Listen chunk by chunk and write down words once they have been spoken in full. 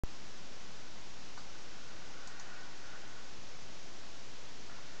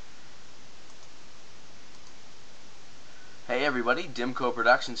everybody, Dimco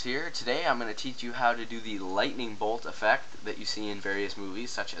Productions here. Today I'm going to teach you how to do the lightning bolt effect that you see in various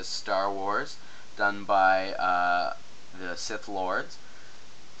movies such as Star Wars, done by the Sith Lords.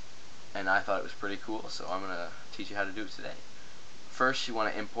 And I thought it was pretty cool, so I'm going to teach you how to do it today. First, you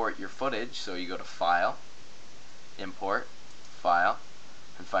want to import your footage, so you go to File, Import, File,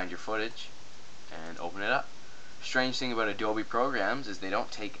 and find your footage, and open it up. Strange thing about Adobe programs is they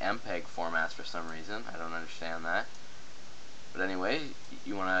don't take MPEG formats for some reason. I don't understand that. But anyway,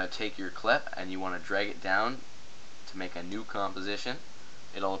 you want to take your clip and you want to drag it down to make a new composition.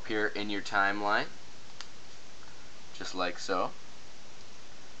 It'll appear in your timeline, just like so.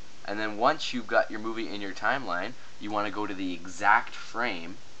 And then once you've got your movie in your timeline, you want to go to the exact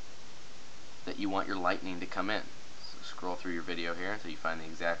frame that you want your lightning to come in. So scroll through your video here until you find the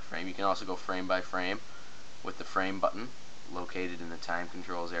exact frame. You can also go frame by frame with the frame button located in the time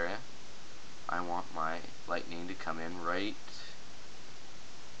controls area. I want my lightning to come in right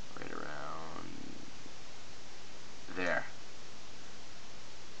around there.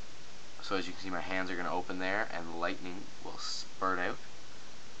 So as you can see, my hands are going to open there and the lightning will spurt out.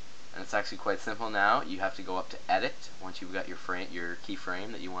 And it's actually quite simple now. You have to go up to Edit once you've got your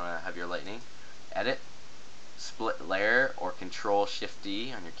keyframe that you want to have your lightning. Edit, Split Layer, or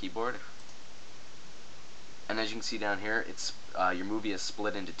Control-Shift-D on your keyboard. And as you can see down here, it's your movie is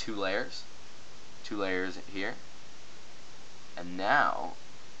split into two layers. Two layers here. And now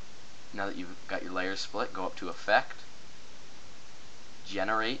that you've got your layers split, go up to Effect,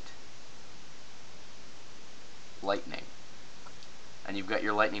 Generate, Lightning. And you've got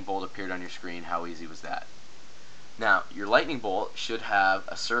your lightning bolt appeared on your screen. How easy was that? Now, your lightning bolt should have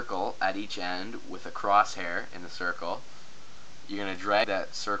a circle at each end with a crosshair in the circle. You're going to drag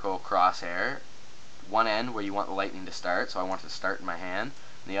that circle crosshair one end where you want the lightning to start, so I want it to start in my hand,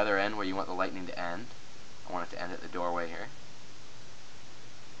 and the other end where you want the lightning to end. I want it to end at the doorway here.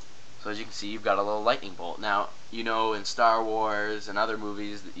 So as you can see, you've got a little lightning bolt. Now, you know, in Star Wars and other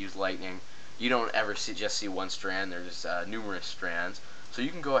movies that use lightning, you don't ever just see one strand. There's numerous strands. So you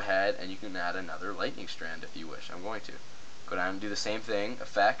can go ahead and you can add another lightning strand if you wish. I'm going to go down and do the same thing.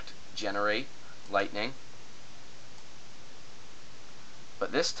 Effect, Generate, Lightning.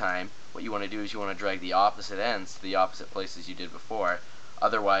 But this time, what you want to do is you want to drag the opposite ends to the opposite places you did before.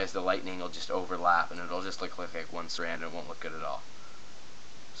 Otherwise, the lightning will just overlap and it'll just look like one strand and it won't look good at all.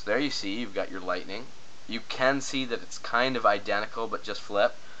 So there you see, you've got your lightning. You can see that it's kind of identical but just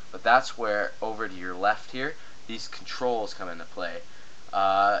flip. But that's where, over to your left here, these controls come into play.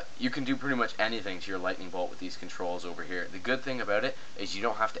 You can do pretty much anything to your lightning bolt with these controls over here. The good thing about it is you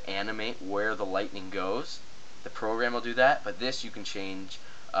don't have to animate where the lightning goes. The program will do that, but this you can change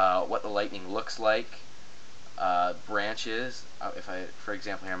what the lightning looks like, branches. For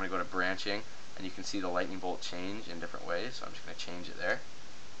example, here I'm going to go to branching, and you can see the lightning bolt change in different ways, so I'm just going to change it there.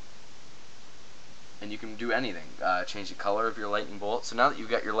 And you can do anything. Change the color of your lightning bolt. So now that you've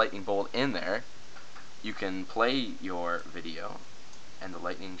got your lightning bolt in there, you can play your video, and the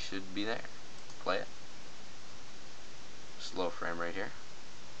lightning should be there. Play it. Slow frame right here.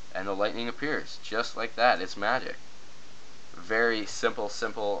 And the lightning appears, just like that. It's magic. Very simple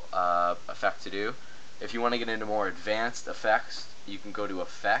effect to do. If you want to get into more advanced effects, you can go to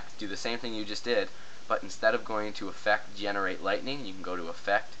Effect, do the same thing you just did, but instead of going to Effect, Generate Lightning, you can go to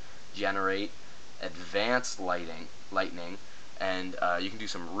Effect, Generate Advanced Lightning, and you can do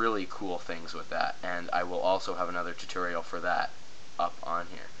some really cool things with that. And I will also have another tutorial for that up on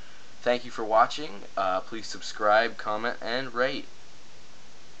here. Thank you for watching. Please subscribe, comment, and rate.